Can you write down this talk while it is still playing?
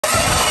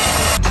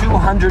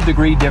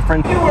200-degree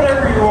difference. Do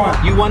whatever you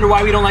want. You wonder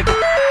why we don't like it?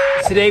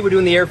 Today we're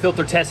doing the air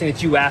filter testing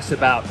that you asked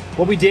about.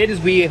 What we did is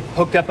we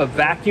hooked up a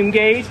vacuum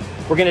gauge.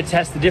 We're gonna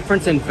test the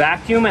difference in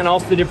vacuum and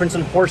also the difference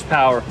in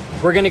horsepower.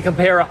 We're gonna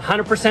compare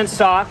 100%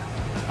 stock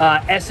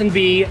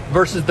S&B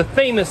versus the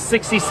famous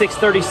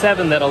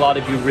 6637 that a lot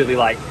of you really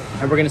like.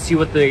 And we're gonna see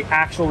what the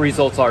actual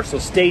results are, so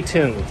stay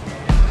tuned.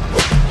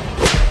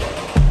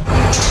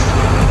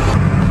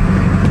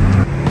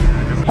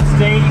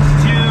 Stage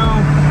 2.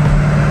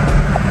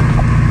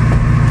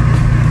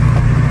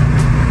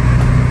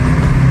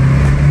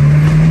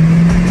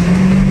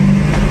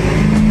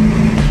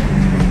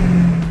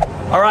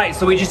 All right,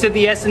 so we just did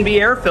the S&B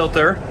air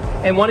filter,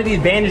 and one of the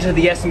advantages of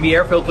the S&B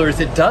air filter is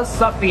it does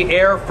suck the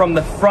air from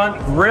the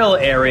front grille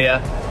area,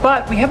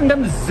 but we haven't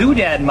done the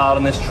ZOODAD mod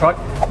on this truck.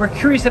 We're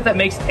curious if that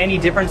makes any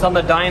difference on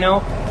the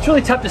dyno. It's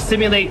really tough to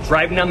simulate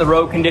driving down the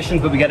road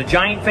conditions, but we got a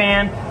giant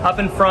fan up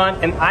in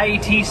front, and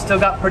IAT still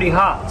got pretty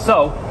hot.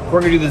 So we're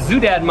gonna do the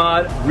ZOODAD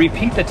mod,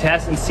 repeat the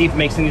test, and see if it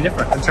makes any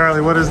difference. And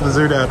Charlie, what is the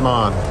ZOODAD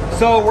mod?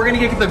 So we're gonna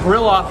get the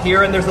grill off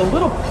here, and there's a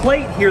little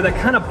plate here that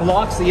kind of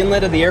blocks the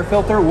inlet of the air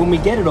filter. When we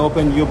get it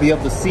open, you'll be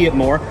able to see it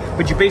more,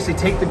 but you basically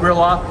take the grill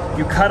off,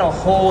 you cut a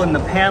hole in the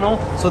panel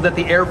so that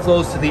the air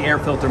flows to the air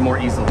filter more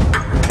easily.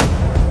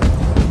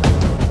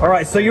 All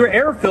right, so your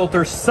air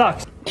filter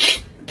sucks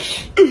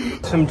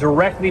from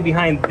directly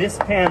behind this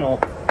panel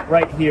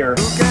right here.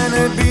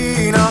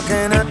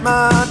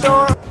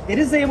 It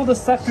is able to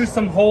suck through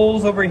some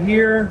holes over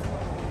here.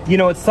 You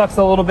know, it sucks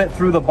a little bit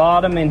through the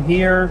bottom in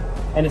here,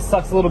 and it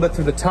sucks a little bit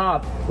through the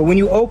top. But when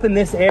you open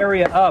this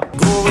area up,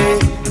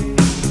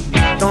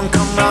 don't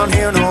come around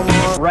here no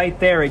more. Right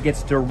there, it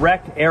gets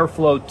direct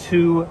airflow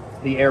to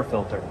the air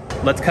filter.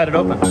 Let's cut it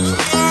open.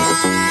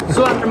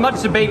 So after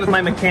much debate with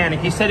my mechanic,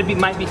 he said it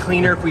might be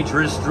cleaner if we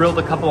just drilled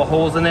a couple of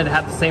holes in it to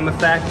have the same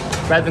effect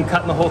rather than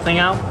cutting the whole thing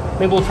out.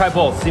 Maybe we'll try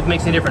both, see if it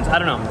makes any difference. I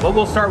don't know, but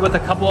we'll start with a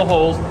couple of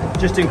holes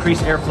just to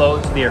increase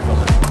airflow to the air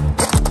filter.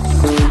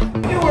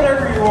 Do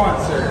whatever you want,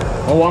 sir.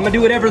 Oh, I'm gonna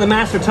do whatever the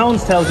Master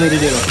Tones tells me to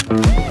do.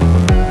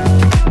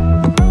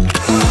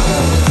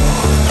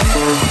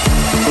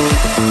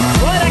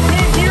 What? I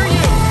can't hear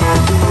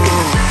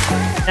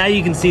you! Now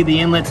you can see the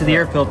inlet to the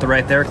air filter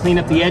right there. Clean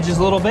up the edges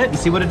a little bit and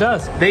see what it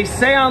does. They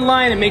say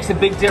online it makes a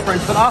big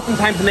difference, but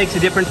oftentimes it makes a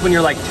difference when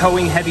you're like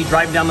towing heavy,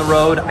 driving down the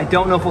road. I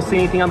don't know if we'll see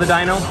anything on the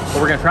dyno,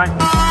 but we're gonna try.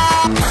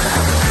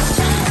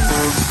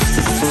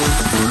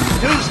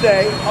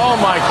 Tuesday. Oh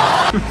my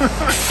God.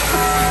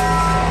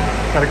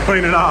 Gotta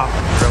clean it off.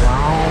 Come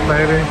on,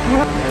 baby.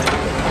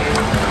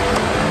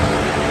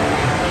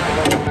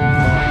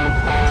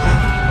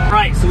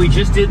 Right, so we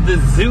just did the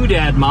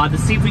ZOODAD mod to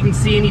see if we can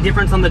see any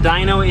difference on the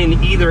dyno in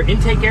either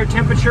intake air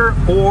temperature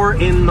or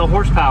in the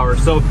horsepower.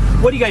 So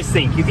what do you guys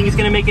think? You think it's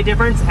gonna make a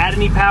difference? Add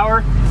any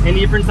power? Any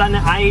difference on the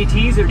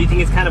IATs? Or do you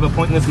think it's kind of a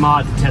pointless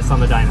mod to test on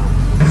the dyno?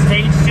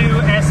 Stage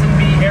 2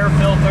 S&B air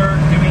filter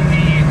doing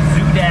the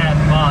ZOODAD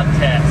mod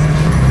test.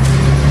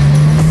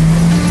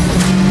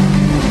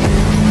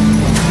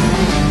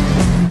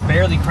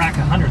 Barely crack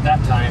 100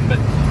 that time, but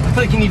I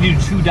feel like you need to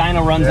do 2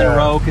 dyno runs in a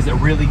row because it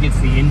really gets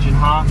the engine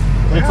hot.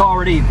 But it's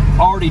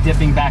already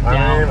dipping back down.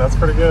 I mean, that's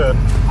pretty good.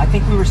 I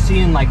think we were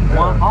seeing like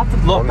one, I'll have to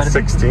look,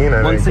 116,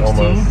 but I think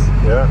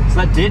 116. Yeah. So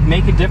that did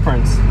make a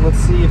difference. Let's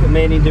see if it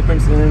made any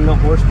difference in the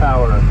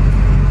horsepower.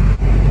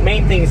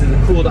 Main thing is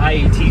it cooled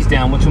IATs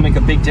down, which will make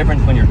a big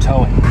difference when you're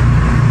towing.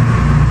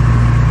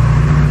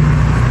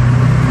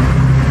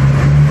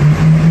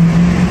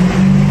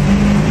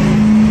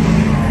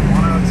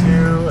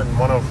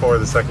 104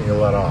 the second you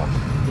let off.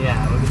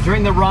 Yeah,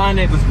 during the run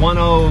it was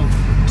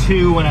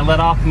 102 when I let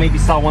off, maybe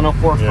saw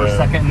 104 for a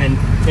second, and then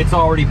it's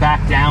already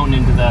back down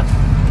into the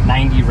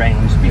 90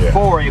 range.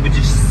 Before it would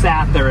just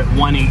sat there at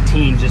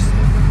 118, just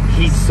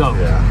heat soaked.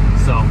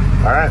 So,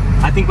 all right.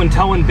 I think when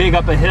towing big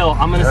up a hill,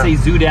 I'm gonna say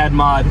ZOODAD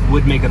mod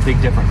would make a big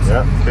difference.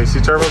 Yeah,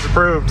 KC Turbo's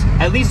approved.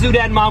 At least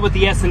ZOODAD mod with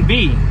the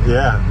S&B.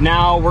 Yeah.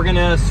 Now we're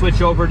gonna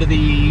switch over to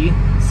the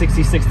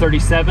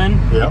 6637.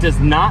 Yep. It does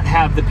not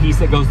have the piece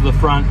that goes to the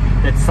front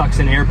that sucks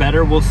in air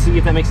better. We'll see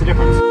if that makes a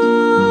difference.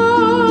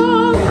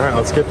 All right,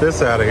 let's get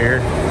this out of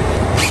here.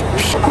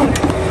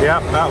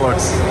 Yep, that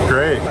looks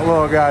great. That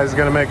little guy is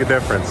gonna make a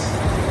difference.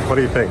 What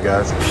do you think,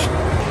 guys?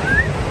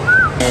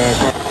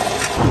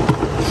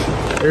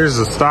 Here's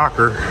the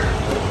stalker.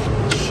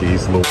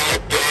 Jeez, little.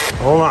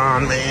 Hold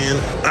on, man.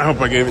 I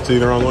hope I gave it to you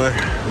the wrong way.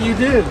 You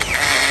did.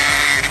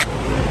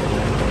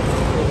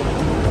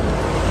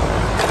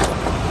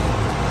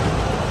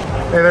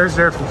 Hey, there's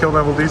Jared from Kill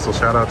Devil Diesel.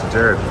 Shout out to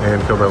Jared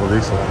and Kill Devil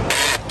Diesel.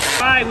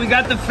 All right, we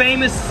got the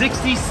famous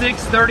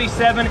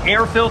 6637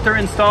 air filter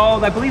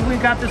installed. I believe we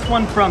got this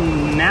one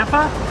from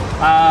Napa.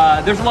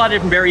 There's a lot of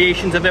different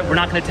variations of it. We're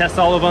not gonna test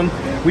all of them.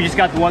 We just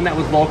got the one that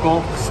was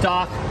local.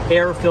 Stock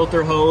air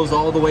filter hose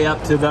all the way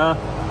up to the...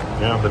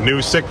 Yeah, the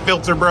new sick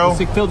filter, bro.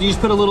 Sick filter. You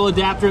just put a little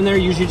adapter in there,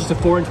 usually just a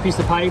 4-inch piece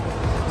of pipe.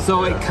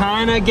 So it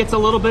kind of gets a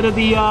little bit of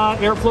the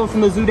airflow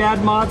from the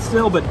ZOODAD mod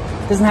still, but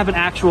doesn't have an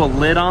actual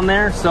lid on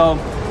there. So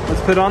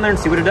let's put it on there and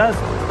see what it does.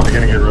 I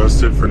gonna get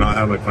roasted for not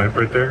having a clamp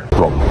right there?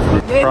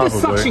 The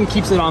suction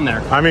keeps it on there.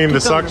 I mean, the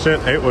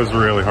suction, it was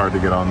really hard to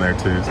get on there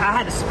too. I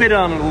had to spit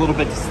on it a little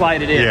bit to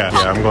slide it in. Yeah,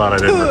 I'm glad I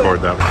didn't record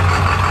that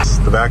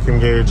one. The vacuum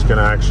gauge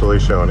gonna actually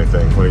show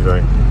anything. What do you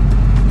think?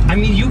 I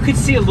mean, you could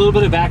see a little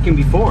bit of vacuum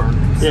before.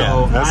 So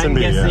yeah, I'm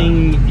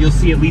guessing you'll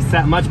see at least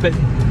that much, but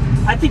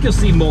I think you'll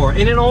see more.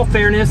 And in all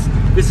fairness,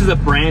 this is a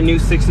brand new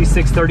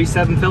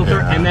 6637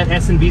 filter, and that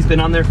S&B's been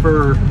on there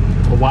for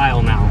a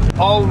while now.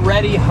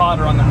 Already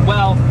hotter on them.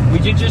 Well, we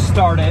did just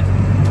start it.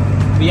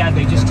 But yeah,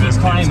 they just keep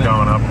climbing. It's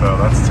going up though.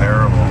 That's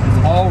terrible.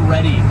 It's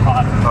already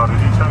hotter. Oh, did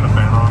you turn the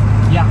fan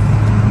on? Yeah.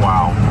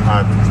 Wow.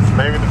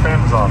 Maybe the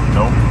fan was off.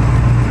 Nope.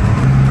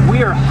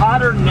 We are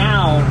hotter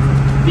now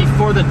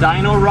before the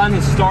dyno run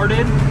has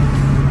started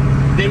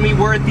than we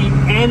were at the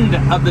end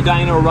of the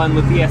dyno run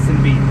with the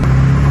S&B.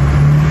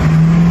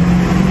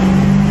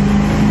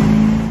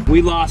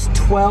 We lost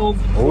 12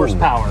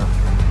 horsepower.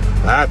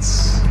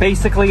 That's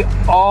basically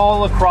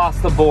all across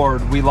the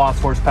board. We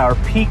lost horsepower.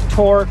 Peak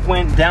torque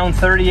went down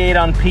 38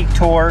 on peak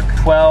torque,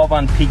 12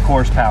 on peak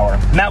horsepower.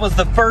 And that was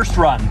the first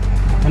run.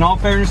 In all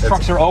fairness,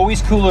 trucks are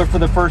always cooler for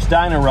the first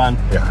dyno run.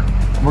 Yeah.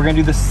 We're gonna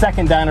do the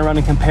second dyno run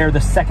and compare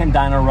the second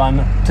dyno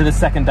run to the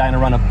second dyno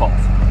run of both.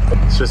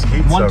 It's just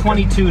heat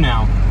 122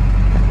 now.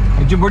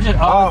 We're just,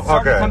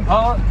 okay.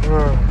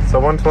 So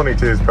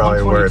 122 is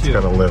probably where it's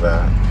gonna live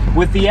at.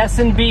 With the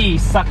S&B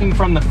sucking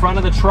from the front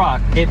of the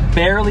truck, it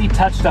barely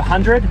touched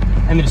 100,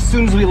 and then as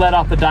soon as we let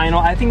off the dyno,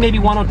 I think maybe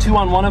 102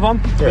 on one of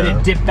them, but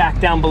it dipped back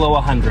down below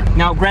 100.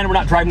 Now, granted, we're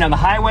not driving down the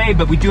highway,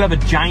 but we do have a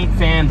giant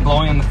fan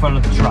blowing on the front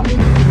of the truck.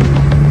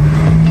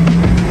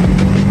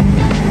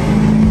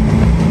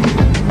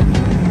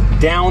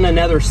 Down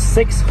another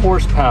 6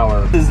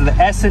 horsepower. This is the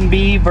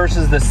S&B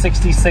versus the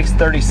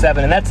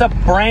 6637, and that's a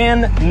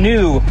brand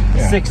new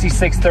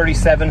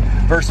 6637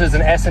 versus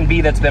an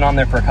S&B that's been on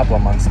there for a couple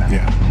of months now.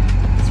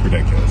 Yeah, it's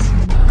ridiculous.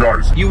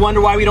 Guys, you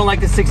wonder why we don't like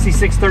the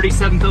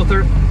 6637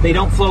 filter? They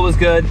don't flow as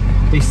good,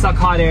 they suck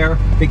hot air,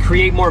 they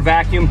create more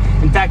vacuum.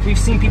 In fact, we've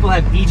seen people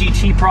have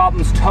EGT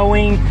problems,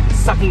 towing,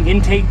 sucking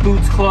intake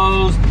boots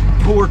closed,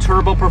 poor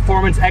turbo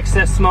performance,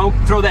 excess smoke.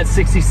 Throw that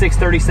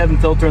 6637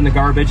 filter in the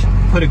garbage,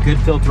 put a good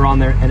filter on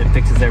there, and it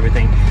fixes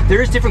everything.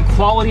 There is different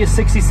quality of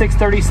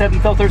 6637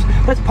 filters.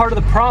 That's part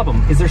of the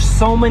problem, is there's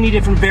so many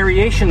different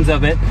variations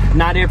of it.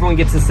 Not everyone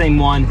gets the same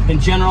one. In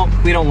general,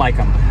 we don't like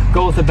them.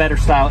 Go with a better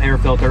style air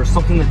filter,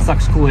 something that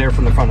sucks cool air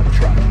from the front of the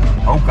truck.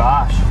 Oh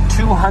gosh,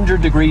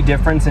 200-degree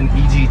difference in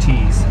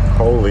EGTs.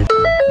 Holy.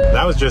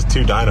 That was just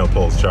 2 dyno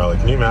pulls, Charlie.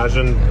 Can you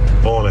imagine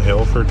pulling a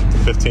hill for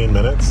 15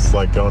 minutes,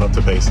 like going up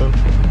to Basin?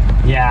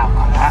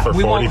 Yeah. For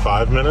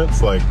 45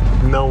 minutes? Like,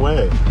 no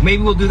way.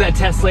 Maybe we'll do that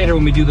test later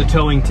when we do the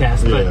towing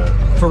test. But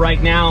for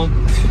right now,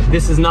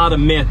 this is not a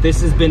myth.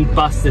 This has been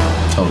busted.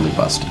 Totally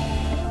busted.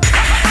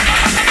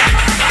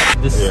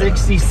 The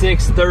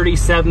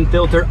 6637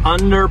 filter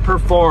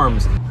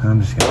underperforms.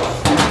 I'm just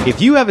kidding.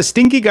 If you have a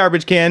stinky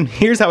garbage can,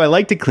 here's how I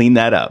like to clean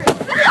that up.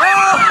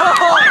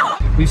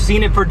 We've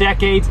seen it for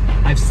decades.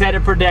 I've said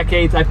it for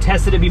decades. I've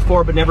tested it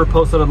before, but never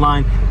posted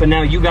online. But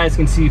now you guys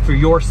can see for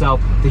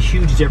yourself the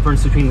huge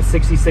difference between the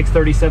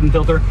 6637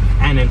 filter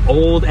and an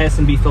old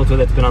S&B filter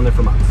that's been on there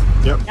for months.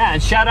 Yep. Yeah,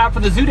 and shout out for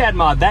the ZOODAD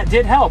mod. That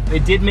did help.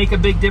 It did make a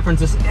big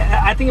difference.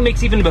 I think it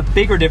makes even a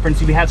bigger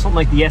difference if you have something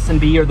like the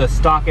S&B or the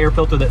stock air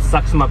filter that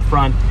sucks them up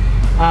front.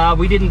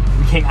 We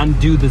can't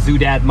undo the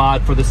ZOODAD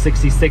mod for the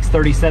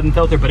 6637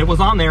 filter, but it was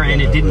on there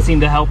and it didn't seem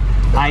to help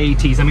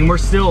IATs. I mean, we're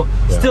still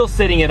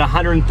sitting at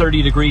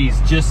 130 degrees,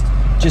 just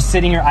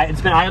sitting here.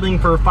 It's been idling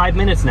for 5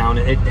 minutes now and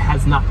it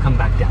has not come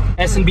back down.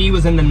 S&B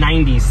was in the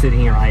 90s sitting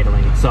here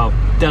idling, so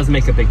it does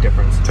make a big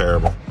difference.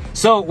 Terrible.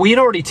 So we had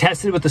already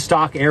tested with the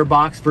stock air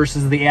box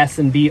versus the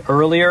S&B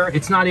earlier.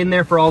 It's not in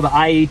there for all the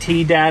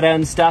IAT data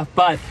and stuff,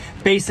 but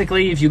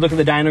basically, if you look at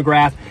the dyno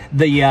graph,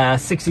 the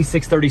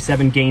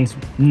 6637 gains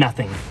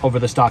nothing over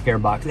the stock air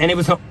box. And it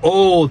was an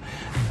old,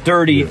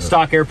 dirty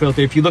stock air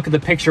filter. If you look at the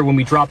picture when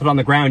we dropped it on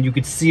the ground, you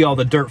could see all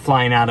the dirt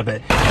flying out of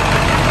it.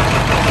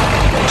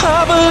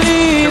 I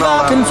believe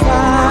I can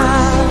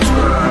fly.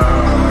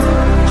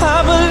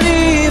 I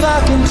believe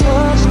I can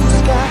touch the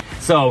sky.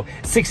 So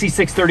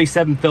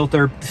 6637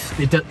 filter,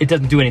 it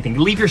doesn't do anything.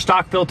 Leave your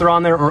stock filter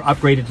on there or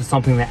upgrade it to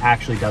something that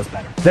actually does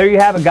better. There you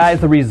have it, guys.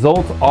 The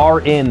results are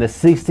in. The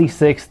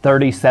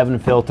 6637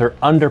 filter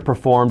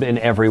underperformed in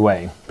every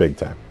way. Big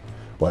time.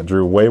 What,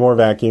 drew way more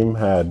vacuum,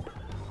 had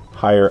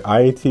higher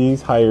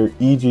IATs, higher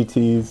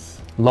EGTs.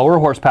 Lower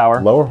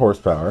horsepower. Lower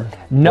horsepower.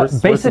 No,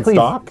 basically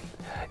stock.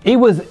 It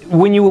was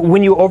when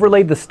you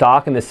overlaid the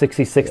stock in the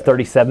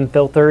 6637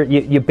 filter,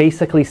 you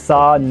basically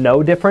saw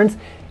no difference.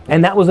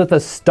 And that was with a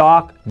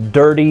stock,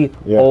 dirty,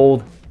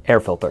 old air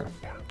filter.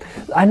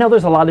 I know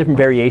there's a lot of different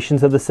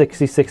variations of the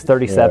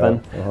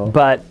 6637,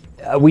 but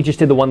we just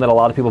did the one that a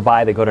lot of people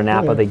buy. They go to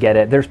Napa, they get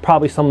it. There's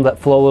probably some that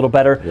flow a little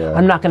better.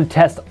 I'm not going to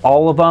test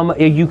all of them.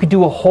 You could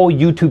do a whole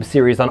YouTube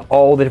series on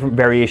all the different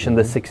variations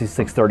of the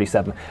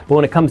 6637. But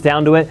when it comes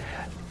down to it,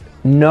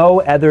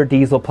 No other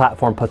diesel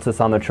platform puts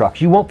this on their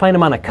trucks. You won't find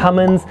them on a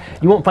Cummins,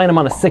 you won't find them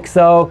on a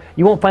 6.0,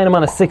 you won't find them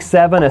on a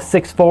 6.7, a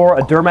 6.4,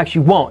 a Duramax,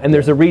 you won't, and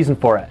there's a reason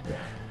for it.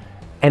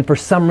 And for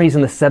some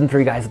reason, the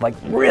 7.3 guys have like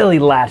really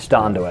latched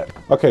onto it.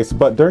 Okay, so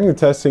but during the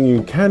testing,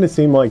 you kind of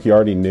seemed like you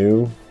already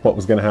knew what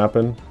was going to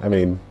happen. I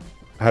mean,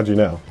 how'd you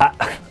know?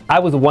 I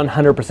was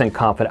 100%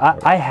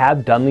 confident. I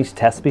have done these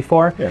tests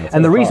before, Yeah,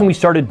 and the reason we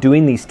started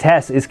doing these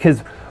tests is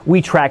because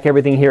we track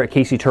everything here at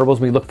KC Turbos.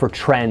 We look for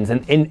trends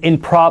and in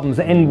problems,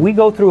 and we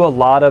go through a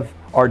lot of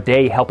our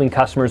day helping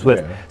customers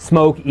with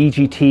smoke,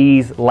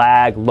 EGTs,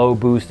 lag, low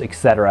boost,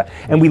 etc.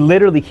 And we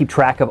literally keep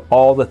track of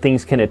all the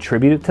things can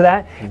attribute to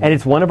that. And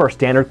it's one of our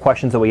standard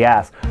questions that we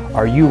ask.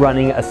 Are you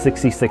running a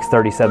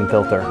 6637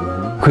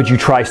 filter? Could you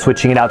try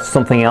switching it out to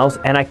something else?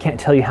 And I can't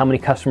tell you how many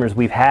customers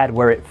we've had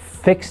where it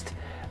fixed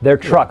their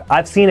truck.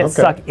 I've seen it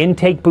suck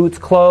intake boots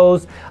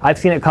closed. I've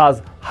seen it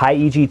cause high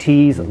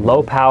EGTs,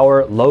 low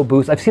power, low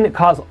boost. I've seen it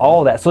cause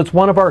all that. So it's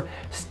one of our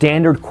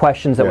standard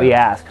questions that we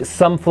ask.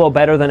 Some flow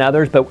better than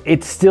others, but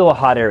it's still a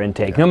hot air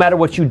intake. No matter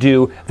what you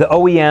do, the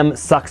OEM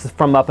sucks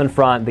from up in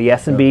front, the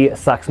S&B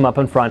sucks from up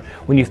in front.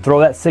 When you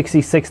throw that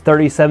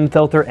 6637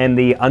 filter and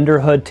the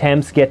underhood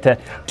temps get to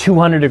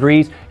 200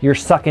 degrees, you're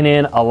sucking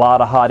in a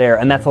lot of hot air,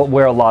 and that's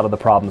where a lot of the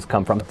problems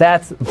come from.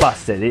 That's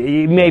busted.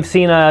 You may have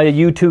seen a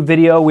YouTube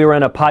video. We were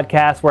in a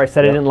podcast where I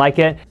said I didn't like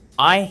it.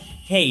 I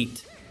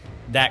hate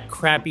that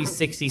crappy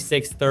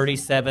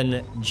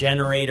 6637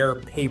 generator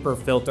paper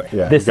filter.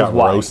 Yeah, This is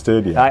why.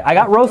 Roasted. I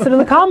got roasted in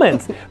the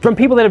comments from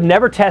people that have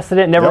never tested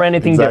it, never ran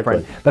anything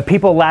different. But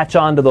people latch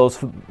on to those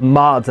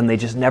mods and they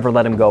just never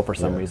let them go for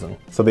some reason.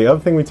 So the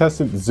other thing we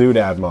tested,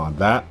 ZOODAD Mod.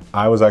 That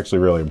I was actually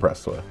really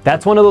impressed with.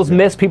 That's one of those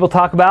myths people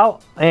talk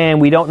about, and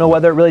we don't know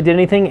whether it really did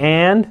anything,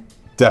 and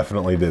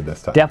Definitely did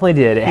this time. definitely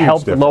did. It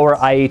helped lower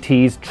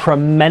IATs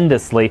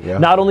tremendously.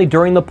 Not only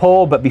during the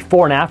pull, but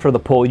before and after the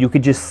pull, you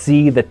could just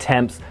see the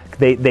temps.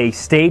 They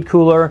stayed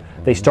cooler,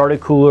 they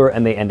started cooler,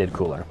 and they ended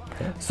cooler.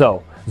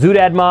 So,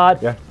 ZOODAD Mod,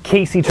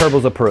 KC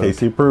Turbos approved.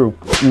 KC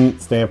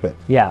approved. Stamp it.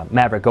 Yeah,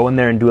 Maverick, go in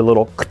there and do a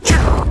little.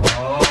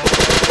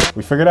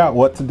 We figured out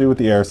what to do with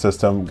the air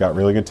system, got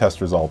really good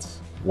test results.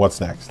 What's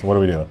next? What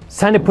are we doing? It's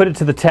time to put it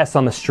to the test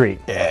on the street.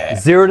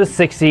 0 to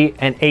 60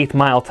 and 1/8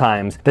 mile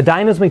times. The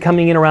dyno's been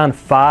coming in around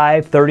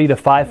 530 to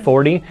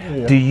 540.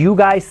 Do you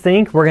guys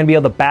think we're gonna be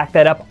able to back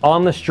that up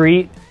on the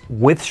street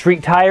with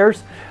street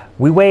tires?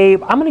 We weigh,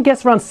 I'm gonna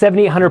guess around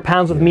 7,800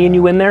 pounds with me and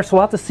you in there, so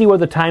we'll have to see where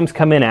the times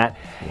come in at.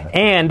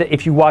 And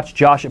if you watch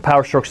Josh at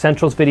Power Stroke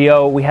Central's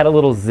video, we had a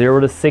little 0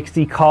 to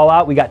 60 call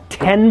out. We got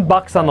 10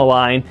 bucks on the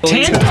line.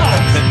 10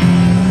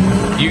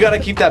 bucks! You gotta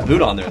keep that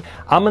boot on there.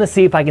 I'm gonna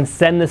see if I can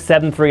send the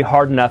 7.3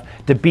 hard enough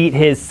to beat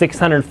his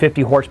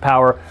 650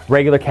 horsepower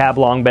regular cab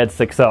long bed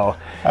 6.0.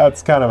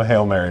 That's kind of a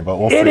Hail Mary, but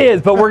we'll see. It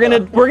is, but we're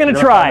gonna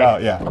try.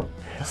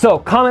 So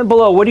comment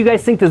below, what do you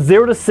guys think the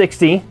 0 to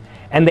 60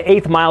 and the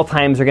 1/8 mile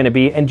times are gonna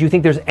be, and do you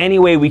think there's any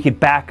way we could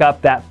back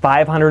up that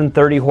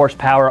 530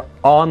 horsepower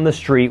on the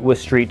street with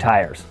street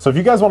tires? So if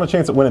you guys want a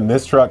chance at winning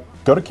this truck,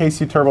 go to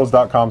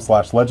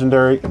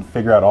kcturbos.com/legendary and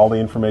figure out all the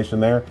information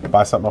there.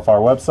 Buy something off our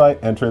website,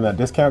 enter in that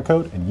discount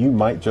code, and you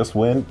might just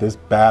win this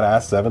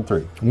badass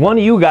 7.3. One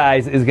of you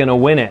guys is gonna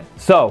win it.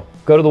 So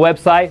go to the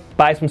website,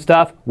 buy some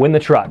stuff, win the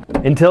truck.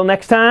 Until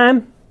next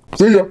time.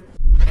 See ya.